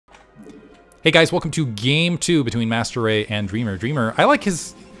Hey guys, welcome to game 2 between MasteRey and Dreamer. Dreamer, I like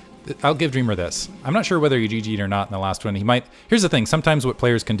his... I'll give Dreamer this. I'm not sure whether he GG'd or not in the last one. He might... Here's the thing, sometimes what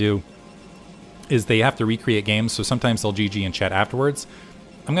players can do is they have to recreate games, so sometimes they'll GG and chat afterwards.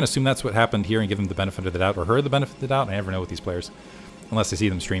 I'm going to assume that's what happened here and give him the benefit of the doubt, or her the benefit of the doubt. I never know with these players, unless I see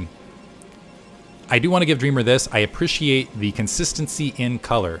them stream. I do want to give Dreamer this. I appreciate the consistency in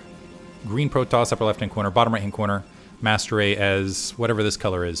color. Green Protoss, upper left-hand corner, bottom right-hand corner. MasteRey as whatever this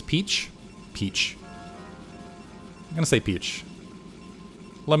color is. Peach? Peach. I'm going to say peach.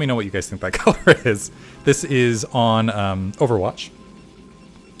 Let me know what you guys think that color is. This is on Overwatch,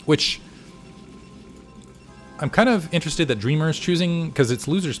 which I'm kind of interested that Dreamer is choosing because it's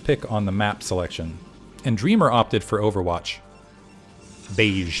loser's pick on the map selection. And Dreamer opted for Overwatch.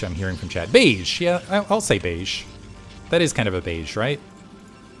 Beige, I'm hearing from chat. Beige, yeah, I'll say beige. That is kind of a beige, right?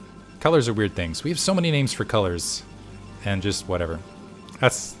 Colors are weird things. We have so many names for colors. And just whatever.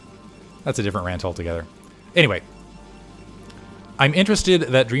 That's a different rant altogether. Anyway, I'm interested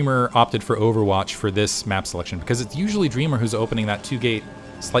that Dreamer opted for Overwatch for this map selection because it's usually Dreamer who's opening that 2-gate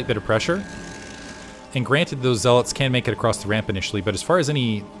slight bit of pressure. And granted, those Zealots can make it across the ramp initially, but as far as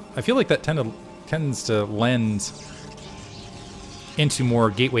any... I feel like that tends to lend into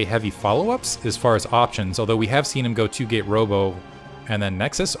more gateway-heavy follow-ups as far as options, although we have seen him go 2-gate Robo and then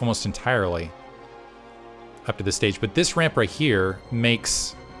Nexus almost entirely up to this stage. But this ramp right here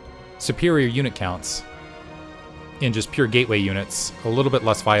makes superior unit counts in just pure gateway units a little bit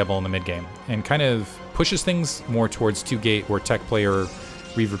less viable in the mid-game and kind of pushes things more towards 2-gate or tech player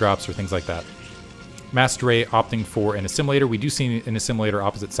Reaver drops or things like that. MasteRey opting for an Assimilator. We do see an Assimilator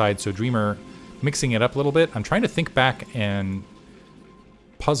opposite side, so Dreamer mixing it up a little bit. I'm trying to think back and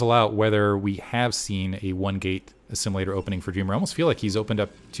puzzle out whether we have seen a 1-gate Assimilator opening for Dreamer. I almost feel like he's opened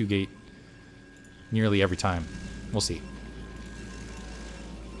up 2-gate nearly every time. We'll see.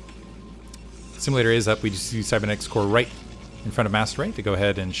 Simulator is up. We just see Cybernetics Core right in front of MasteRey to go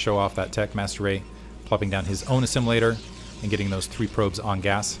ahead and show off that tech. MasteRey plopping down his own Assimilator and getting those 3 probes on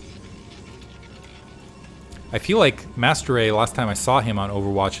gas. I feel like MasteRey, last time I saw him on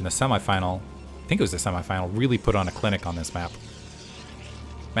Overwatch in the semifinal, I think it was the semifinal, really put on a clinic on this map.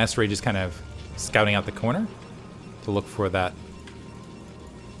 MasteRey just kind of scouting out the corner to look for that.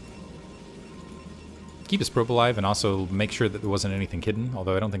 Keep his probe alive and also make sure that there wasn't anything hidden,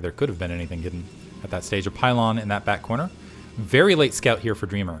 although I don't think there could have been anything hidden at that stage. A pylon in that back corner. Very late scout here for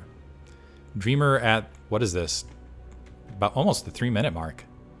Dreamer. Dreamer at, what is this? About almost the 3-minute mark.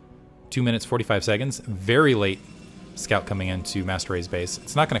 2 minutes, 45 seconds. Very late scout coming into MasteRey's base.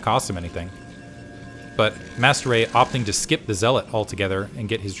 It's not going to cost him anything. But MasteRey opting to skip the Zealot altogether and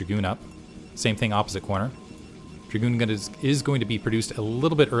get his Dragoon up. Same thing opposite corner. Dragoon is going to be produced a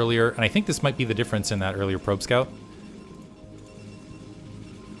little bit earlier, and I think this might be the difference in that earlier probe scout.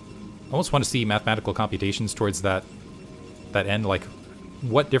 I almost want to see mathematical computations towards that end, like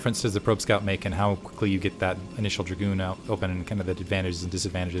what difference does the probe scout make and how quickly you get that initial Dragoon out open and kind of the advantages and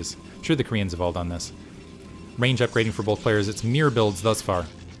disadvantages. I'm sure the Koreans have all done this. Range upgrading for both players. It's mirror builds thus far,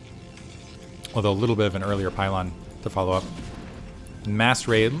 although a little bit of an earlier pylon to follow up.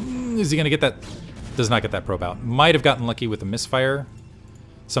 MasteRey, is he going to get that? Does not get that probe out. Might have gotten lucky with a misfire.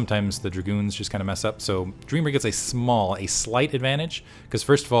 Sometimes the Dragoons just kind of mess up. So Dreamer gets a slight advantage, because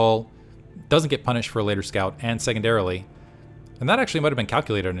first of all, doesn't get punished for a later scout, and secondarily, and that actually might have been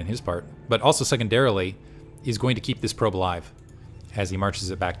calculated on his part, but also secondarily, is going to keep this probe alive as he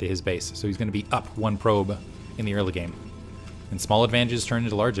marches it back to his base. So he's going to be up 1 probe in the early game. And small advantages turn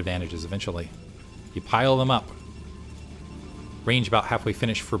into large advantages eventually. You pile them up. Range about halfway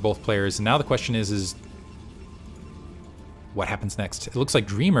finished for both players. And now the question is what happens next? It looks like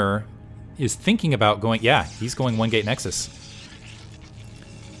Dreamer is thinking about going, yeah, he's going 1-gate Nexus.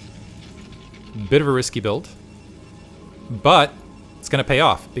 Bit of a risky build, but it's going to pay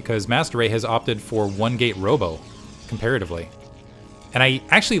off because MasteRey has opted for 1-gate Robo comparatively. And I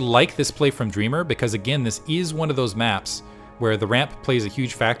actually like this play from Dreamer because, again, this is one of those maps where the ramp plays a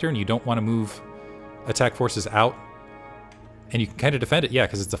huge factor and you don't want to move attack forces out. And you can kind of defend it, yeah,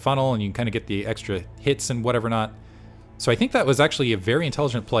 because it's a funnel and you can kind of get the extra hits and whatever not. So I think that was actually a very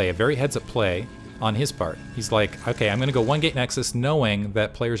intelligent play, a very heads-up play on his part. He's like, okay, I'm going to go 1-gate Nexus knowing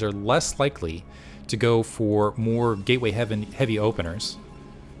that players are less likely to go for more gateway-heavy openers.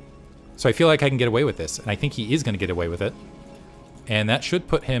 So I feel like I can get away with this, and I think he is going to get away with it. And that should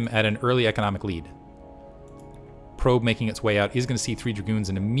put him at an early economic lead. Probe making its way out is going to see 3 Dragoons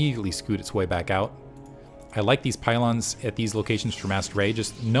and immediately scoot its way back out. I like these pylons at these locations for MasteRey,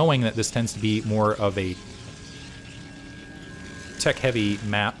 just knowing that this tends to be more of a tech-heavy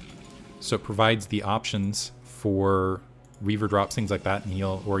map, so it provides the options for Reaver drops, things like that, and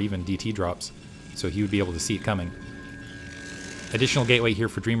or even DT drops. So he would be able to see it coming. Additional gateway here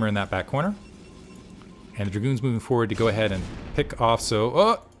for Dreamer in that back corner. And the Dragoon's moving forward to go ahead and pick off.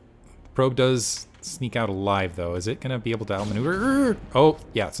 So, Probe does sneak out alive, though. Is it going to be able to outmaneuver? Oh,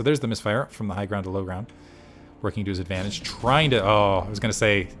 yeah. So there's the misfire from the high ground to low ground. Working to his advantage. Trying to... Oh, I was going to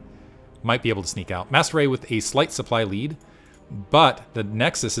say... Might be able to sneak out. MasteRey with a slight supply lead. But the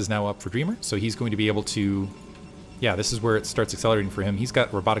Nexus is now up for Dreamer. So he's going to be able to... Yeah, this is where it starts accelerating for him. He's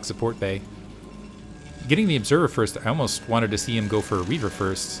got Robotic Support Bay. Getting the Observer first, I almost wanted to see him go for a Reaver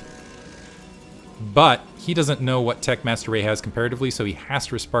first. But he doesn't know what tech MasteRey has comparatively, so he has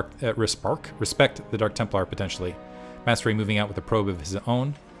to respect the Dark Templar potentially. MasteRey moving out with a probe of his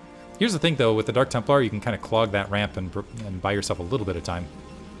own. Here's the thing, though, with the Dark Templar, you can kind of clog that ramp and buy yourself a little bit of time.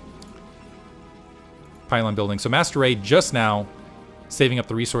 Pylon building. So MasteRey just now saving up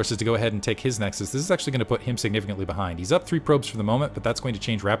the resources to go ahead and take his Nexus. This is actually going to put him significantly behind. He's up 3 probes for the moment, but that's going to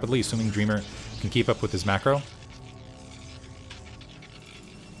change rapidly, assuming Dreamer can keep up with his macro.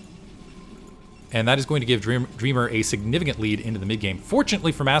 And that is going to give Dreamer a significant lead into the mid-game.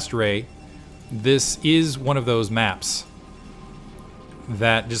 Fortunately for MasteRey, this is one of those maps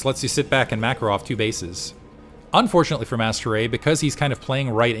that just lets you sit back and macro off 2 bases. Unfortunately for MasteRey, because he's kind of playing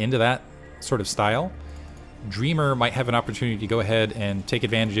right into that sort of style, Dreamer might have an opportunity to go ahead and take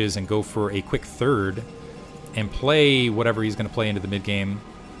advantages and go for a quick third and play whatever he's going to play into the mid-game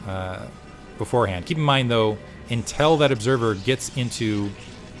beforehand. Keep in mind, though, until that Observer gets into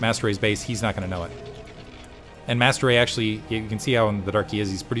MasteRey's base, he's not going to know it. And MasteRey actually, you can see how in the dark he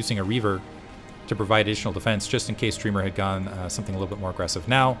is. He's producing a Reaver to provide additional defense just in case Dreamer had gone something a little bit more aggressive.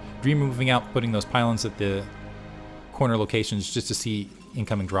 Now, Dreamer moving out, putting those pylons at the corner locations just to see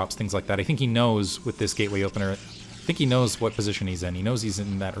incoming drops, things like that. I think he knows with this gateway opener, I think he knows what position he's in. He knows he's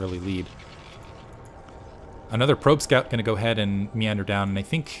in that early lead. Another probe scout going to go ahead and meander down, and I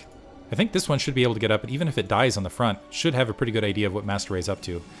think this one should be able to get up, but even if it dies on the front, should have a pretty good idea of what MasteRey's up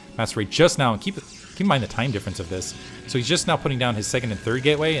to. MasteRey just now, and keep in mind the time difference of this. So he's just now putting down his 2nd and 3rd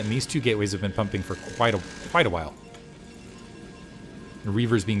gateway, and these 2 gateways have been pumping for quite a while. The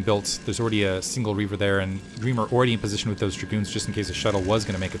Reaver's being built. There's already a single Reaver there, and Dreamer already in position with those Dragoons just in case a shuttle was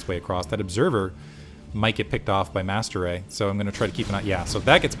going to make its way across. That Observer might get picked off by MasteRey, so I'm going to try to keep an eye. Yeah, so if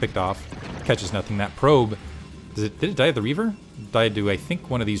that gets picked off, catches nothing. That probe, did it die at the Reaver? Died to, I think,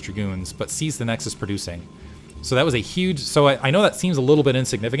 one of these Dragoons, but sees the Nexus producing. So that was a huge... So I know that seems a little bit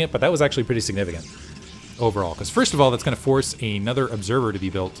insignificant, but that was actually pretty significant overall. Because first of all, that's going to force another Observer to be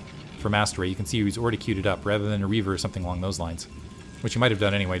built for MasteRey. You can see he's already queued it up, rather than a Reaver or something along those lines. Which you might have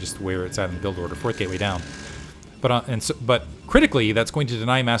done anyway, just where it's at in the build order. 4th gateway down. But critically, that's going to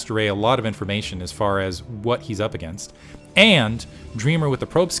deny MasteRey a lot of information as far as what he's up against. And Dreamer with the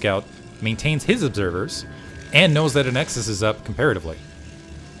Probe Scout maintains his observers and knows that a Nexus is up comparatively.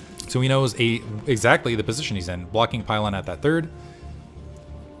 So he knows exactly the position he's in. Blocking pylon at that 3rd.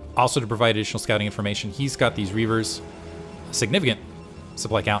 Also to provide additional scouting information, he's got these Reavers. Significant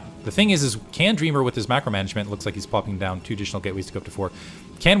supply count. The thing is can Dreamer with his macro management, looks like he's popping down 2 additional gateways to go up to 4,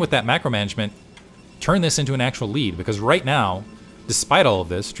 can with that macro management turn this into an actual lead? Because right now, despite all of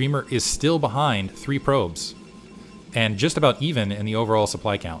this, Dreamer is still behind 3 probes and just about even in the overall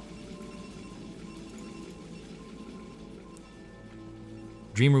supply count.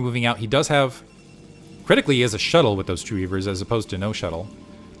 Dreamer moving out. He does have, critically, he has a shuttle with those 2 Reavers as opposed to no shuttle.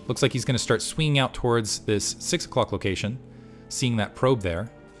 Looks like he's going to start swinging out towards this 6 o'clock location, seeing that probe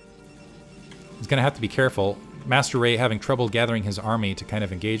there. He's going to have to be careful. MasteRey having trouble gathering his army to kind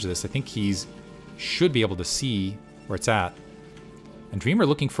of engage this. I think he's should be able to see where it's at. And Dreamer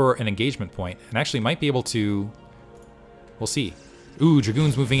looking for an engagement point, and actually might be able to... We'll see. Ooh,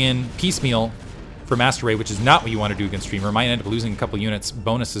 Dragoons moving in piecemeal for MasteRey, which is not what you want to do against Dreamer. Might end up losing a couple units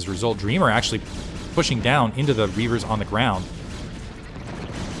bonus as a result. Dreamer actually pushing down into the Reavers on the ground.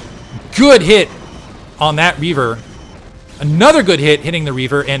 Good hit on that Reaver. Another good hit hitting the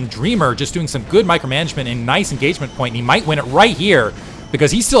Reaver, and Dreamer just doing some good micromanagement and nice engagement point. And he might win it right here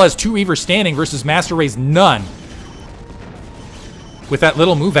because he still has 2 Reavers standing versus MasteRey's none. With that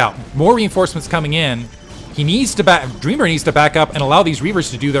little move out, more reinforcements coming in. He needs to Dreamer needs to back up and allow these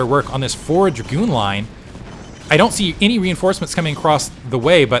Reavers to do their work on this forward Dragoon line. I don't see any reinforcements coming across the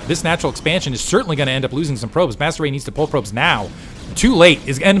way, but this natural expansion is certainly going to end up losing some probes. MasteRey needs to pull probes now. Too late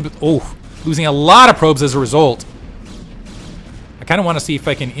is losing a lot of probes as a result. I kind of want to see if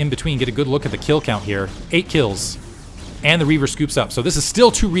I can, in between, get a good look at the kill count here. 8 kills. And the Reaver scoops up. So this is still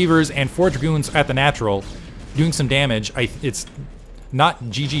 2 Reavers and 4 Dragoons at the natural, doing some damage. It's not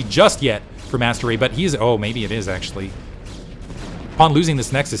GG just yet for MasteRey, but he's... Oh, maybe it is, actually. Upon losing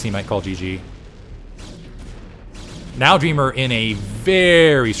this Nexus, he might call GG. Now Dreamer in a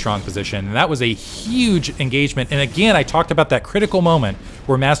very strong position, and that was a huge engagement. And again, I talked about that critical moment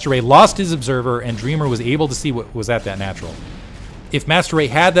where MasteRey lost his observer and Dreamer was able to see what was at that natural. If MasteRey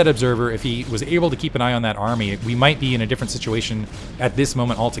had that observer, if he was able to keep an eye on that army, we might be in a different situation at this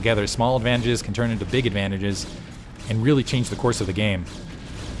moment altogether. Small advantages can turn into big advantages and really change the course of the game.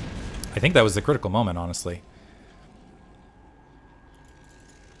 I think that was the critical moment, honestly.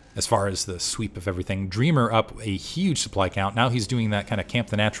 As far as the sweep of everything, Dreamer up a huge supply count. Now he's doing that kind of camp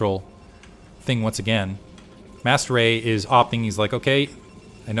the natural thing once again. MasteRey is opting. He's like, okay,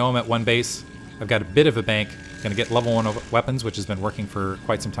 I know I'm at one base. I've got a bit of a bank. Going to get level 1 weapons, which has been working for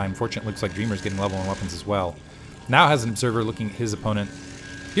quite some time. Fortunately, it looks like Dreamer's getting level 1 weapons as well. Now has an observer looking at his opponent.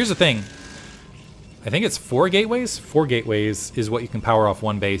 Here's the thing. I think it's 4 gateways. 4 gateways is what you can power off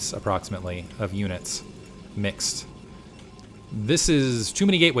one base, approximately, of units mixed. This is too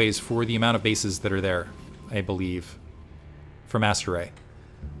many gateways for the amount of bases that are there, I believe, for MasteRey.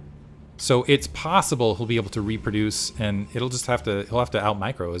 So it's possible he'll be able to reproduce, and he'll have to out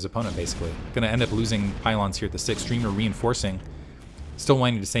micro his opponent, basically. Going to end up losing pylons here at the 6. Dreamer reinforcing, still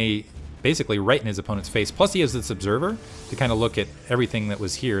wanting to say basically right in his opponent's face. Plus he has this observer to kind of look at everything that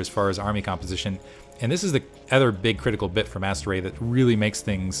was here as far as army composition. And this is the other big critical bit for MasteRey that really makes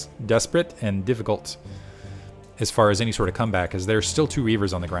things desperate and difficult as far as any sort of comeback, as there's still 2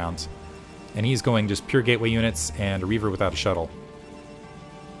 Reavers on the ground. And he's going just pure gateway units and a Reaver without a shuttle.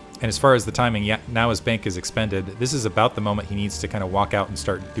 And as far as the timing, yeah, now his bank is expended. This is about the moment he needs to kind of walk out and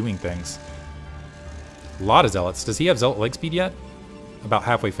start doing things. A lot of Zealots. Does he have Zealot leg speed yet? About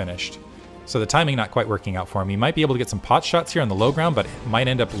halfway finished. So the timing not quite working out for him. He might be able to get some pot shots here on the low ground, but might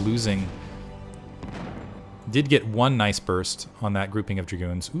end up losing. Did get 1 nice burst on that grouping of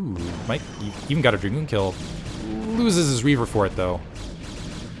Dragoons. Ooh, might even got a Dragoon kill. Loses his Reaver for it, though.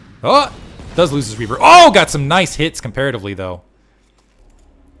 Oh! Does lose his Reaver. Oh! Got some nice hits comparatively, though.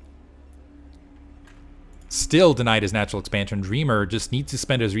 Still denied his natural expansion. Dreamer just needs to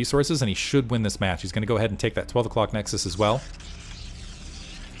spend his resources, and he should win this match. He's going to go ahead and take that 12 o'clock Nexus as well.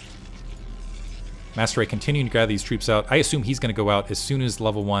 MasteRey continuing to grab these troops out. I assume he's going to go out as soon as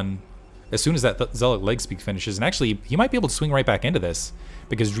level 1, as soon as that Zealot leg speed finishes. And actually, he might be able to swing right back into this,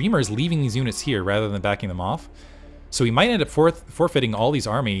 because Dreamer is leaving these units here rather than backing them off. So he might end up forfeiting all these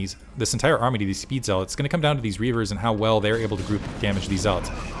armies, this entire army to these speed Zealots. It's going to come down to these Reavers and how well they're able to group damage these Zealots.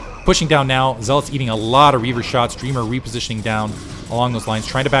 Pushing down now, Zealots eating a lot of Reaver shots, Dreamer repositioning down along those lines,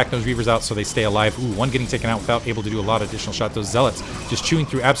 trying to back those Reavers out so they stay alive. Ooh, one getting taken out without able to do a lot of additional shots. Those Zealots just chewing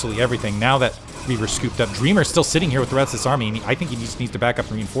through absolutely everything. Now that Reaver scooped up, Dreamer still sitting here with the rest of this army, and I think he just needs to back up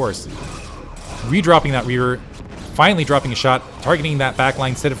and reinforce. Redropping that Reaver, finally dropping a shot, targeting that back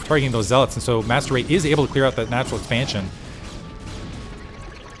line instead of targeting those Zealots, and so MasteRey is able to clear out that natural expansion.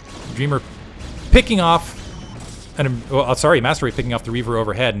 Dreamer picking off, MasteRey picking off the Reaver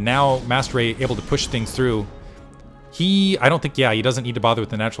overhead. Now MasteRey able to push things through. I don't think, he doesn't need to bother with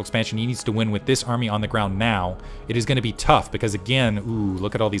the natural expansion. He needs to win with this army on the ground now. It is going to be tough because, again, ooh,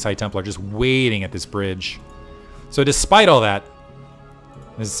 look at all these High Templar just waiting at this bridge. So despite all that,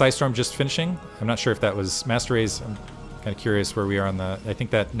 is Psystorm just finishing? I'm not sure if that was MasteRey's. I'm kind of curious where we are on the... I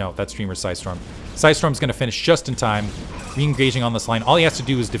think that... No, that's Dreamer's Psystorm. Psystorm's going to finish just in time, re-engaging on this line. All he has to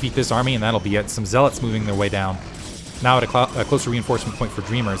do is defeat this army, and that'll be it. Some Zealots moving their way down. Now at a closer reinforcement point for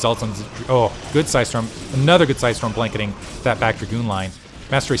Dreamer. Zealots on... Oh, good Psystorm. Another good Psystorm blanketing that back Dragoon line.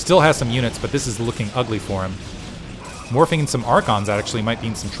 MasteRey still has some units, but this is looking ugly for him. Morphing in some Archons actually might be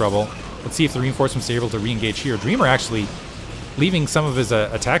in some trouble. Let's see if the reinforcements are able to re-engage here. Dreamer actually leaving some of his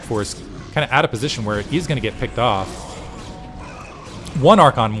attack force kind of out of position where he's going to get picked off. 1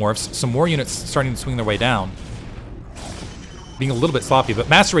 Archon morphs, some more units starting to swing their way down. Being a little bit sloppy, but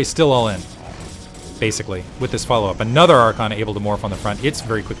MasteRey's still all in, basically, with this follow-up. Another Archon able to morph on the front. It's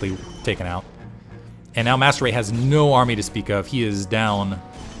very quickly taken out. And now MasteRey has no army to speak of. He is down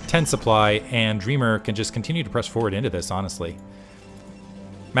 10 supply, and Dreamer can just continue to press forward into this, honestly.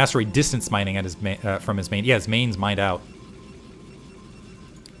 MasteRey distance mining at his from his main. Yeah, his main's mined out.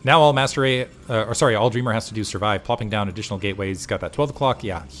 Now all all Dreamer has to do is survive, plopping down additional gateways. He's got that 12 o'clock.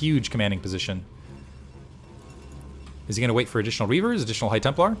 Yeah, huge commanding position. Is he going to wait for additional Reavers, additional High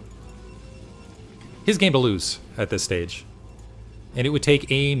Templar? His game to lose at this stage. And it would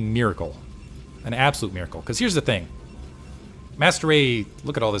take a miracle. An absolute miracle. Because here's the thing. MasteRey,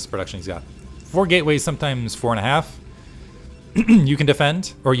 look at all this production he's got. 4 gateways, sometimes 4.5. You can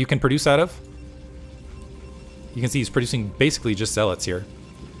defend, or you can produce out of. You can see he's producing basically just Zealots here.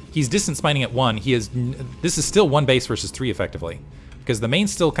 He's distance mining at 1. This is still 1 base versus 3 effectively, because the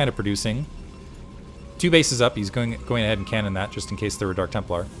main's still kind of producing. 2 bases up. He's going ahead and cannon that just in case there were Dark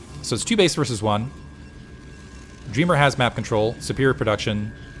Templar. So it's 2 base versus 1. Dreamer has map control, superior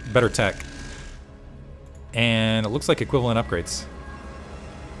production, better tech, and it looks like equivalent upgrades.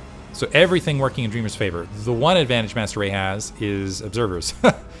 So everything working in Dreamer's favor. The one advantage MasteRey has is observers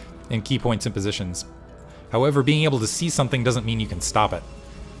and key points and positions. However, being able to see something doesn't mean you can stop it.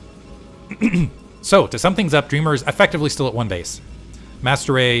 So, to sum things up, Dreamer is effectively still at 1 base.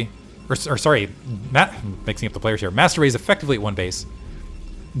 MasteRey, mixing up the players here. MasteRey is effectively at 1 base.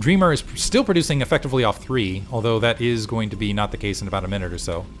 Dreamer is still producing effectively off 3, although that is going to be not the case in about a minute or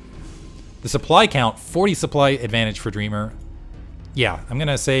so. The supply count, 40 supply advantage for Dreamer. Yeah, I'm going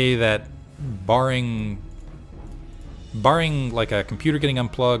to say that barring like a computer getting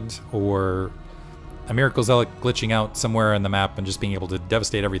unplugged or a Miracle Zealot glitching out somewhere in the map and just being able to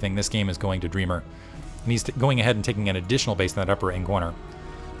devastate everything, this game is going to Dreamer. And he's going ahead and taking an additional base in that upper right corner.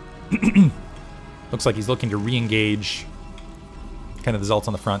 Looks like he's looking to re-engage kind of the Zealots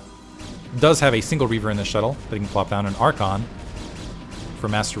on the front. Does have a single Reaver in the shuttle that he can plop down. An Archon for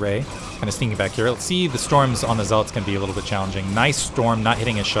MasteRey. Kind of sneaking back here. Let's see, the Storms on the Zealots can be a little bit challenging. Nice Storm, not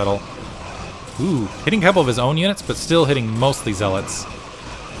hitting his shuttle. Ooh, hitting a couple of his own units, but still hitting mostly Zealots.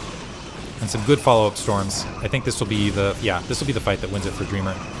 And some good follow-up Storms. I think this will be the, this will be the fight that wins it for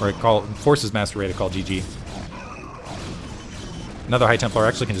Dreamer. Or it forces MasteRey to call GG. Another High Templar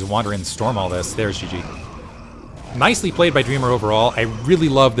actually can just wander in and storm all this. There's GG. Nicely played by Dreamer overall. I really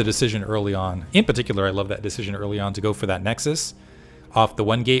love the decision early on. In particular, I love that decision early on to go for that Nexus off the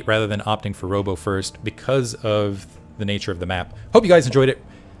 1 gate rather than opting for Robo first because of the nature of the map. Hope you guys enjoyed it.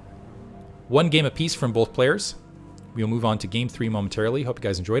 1 game apiece from both players. We'll move on to game 3 momentarily. Hope you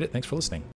guys enjoyed it. Thanks for listening.